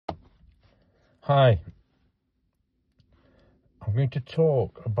Hi, I'm going to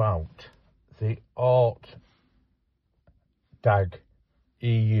talk about the ARTIDIAG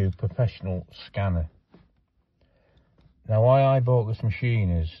EU professional scanner. Now, why I bought this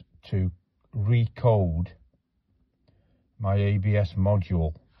machine is to recode my ABS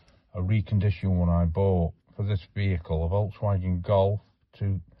module, a reconditioned one I bought for this vehicle, a Volkswagen Golf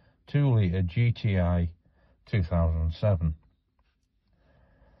 2.0 GTI 2007.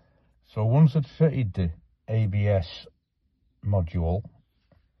 So once I'd fitted the ABS module,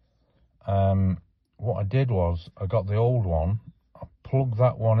 what I did was I got the old one, I plugged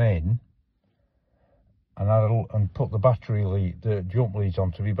that one in, and put the battery lead, the jump leads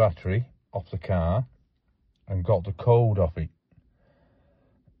onto the battery off the car, and got the code off it.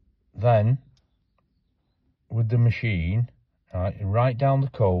 Then with the machine, write down the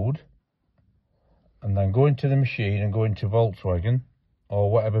code, and then go into the machine and go into Volkswagen or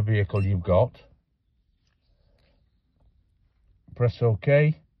whatever vehicle you've got. Press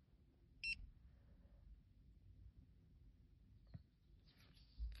OK.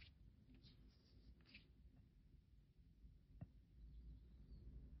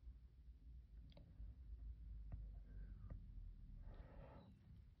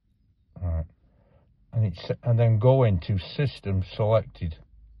 Right. And then go into System Selected.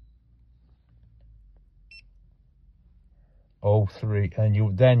 03, and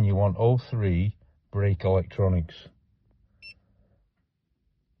you want 03 brake electronics.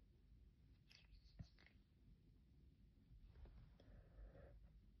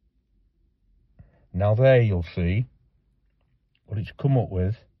 Now there you'll see what it's come up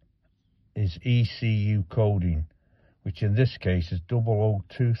with is ECU coding, which in this case is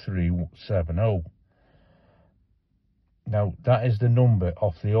 002370. Now that is the number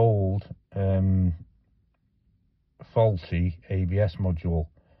off the old faulty ABS module.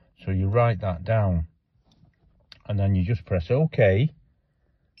 So you write that down and then you just press OK,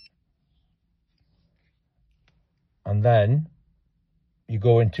 and then you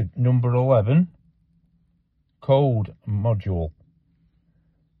go into number 11, code module.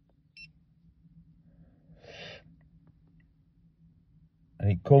 And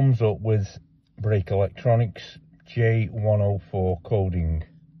it comes up with brake electronics J104 coding.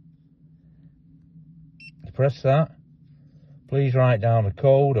 You press that, please write down the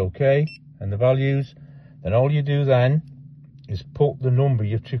code, OK, and the values. Then all you do then is put the number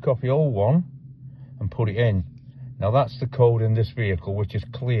you took off the old one and put it in. Now that's the code in this vehicle, which has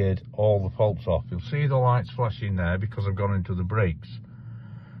cleared all the faults off. You'll see the lights flashing there because I've gone into the brakes.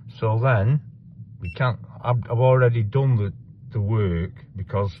 So then we can't, I've already done the work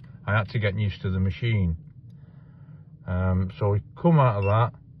because I had to get used to the machine. So we come out of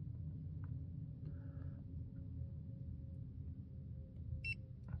that,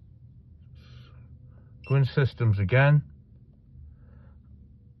 go in systems again,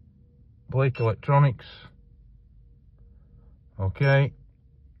 brake electronics, okay,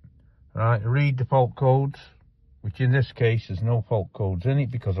 right, read the fault codes, which in this case there's no fault codes in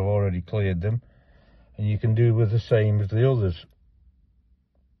it because I've already cleared them, and you can do with the same as the others.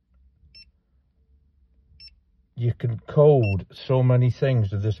 You can code so many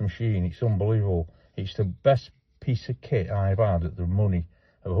things with this machine, it's unbelievable. It's the best piece of kit I've had at the money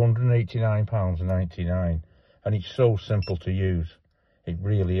of £189.99, and it's so simple to use. It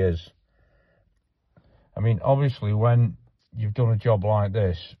really is. I mean, obviously when you've done a job like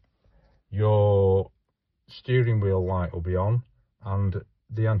this, your steering wheel light will be on and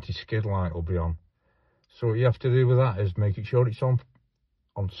the anti-skid light will be on. So what you have to do with that is make sure it's on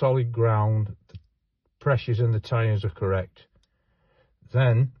solid ground, the pressures in the tyres are correct.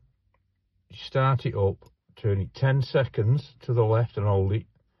 Then you start it up, turn it 10 seconds to the left and hold it,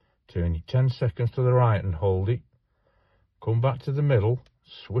 turn it 10 seconds to the right and hold it, come back to the middle,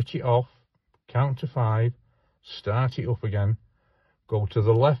 switch it off, count to 5, start it up again, go to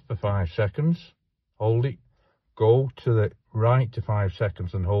the left for 5 seconds, hold it, go to the right to 5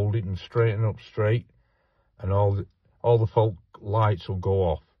 seconds and hold it, and straighten up straight, and all the fault lights will go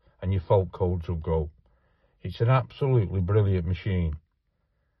off and your fault codes will go. It's an absolutely brilliant machine.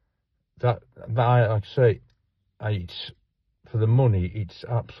 That like I say, it's for the money, it's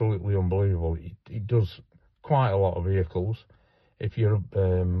absolutely unbelievable. It does quite a lot of vehicles. If you're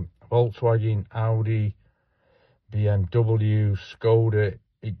Volkswagen, Audi, BMW, Skoda,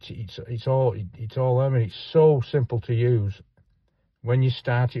 it's all them, and it's so simple to use. When you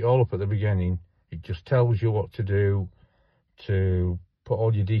start it all up at the beginning, it just tells you what to do, to put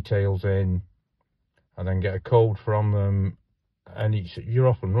all your details in, and then get a code from them, and you're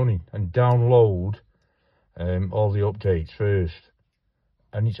off and running. And download all the updates first.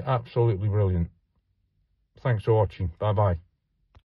 and it's absolutely brilliant. Thanks for watching. Bye bye.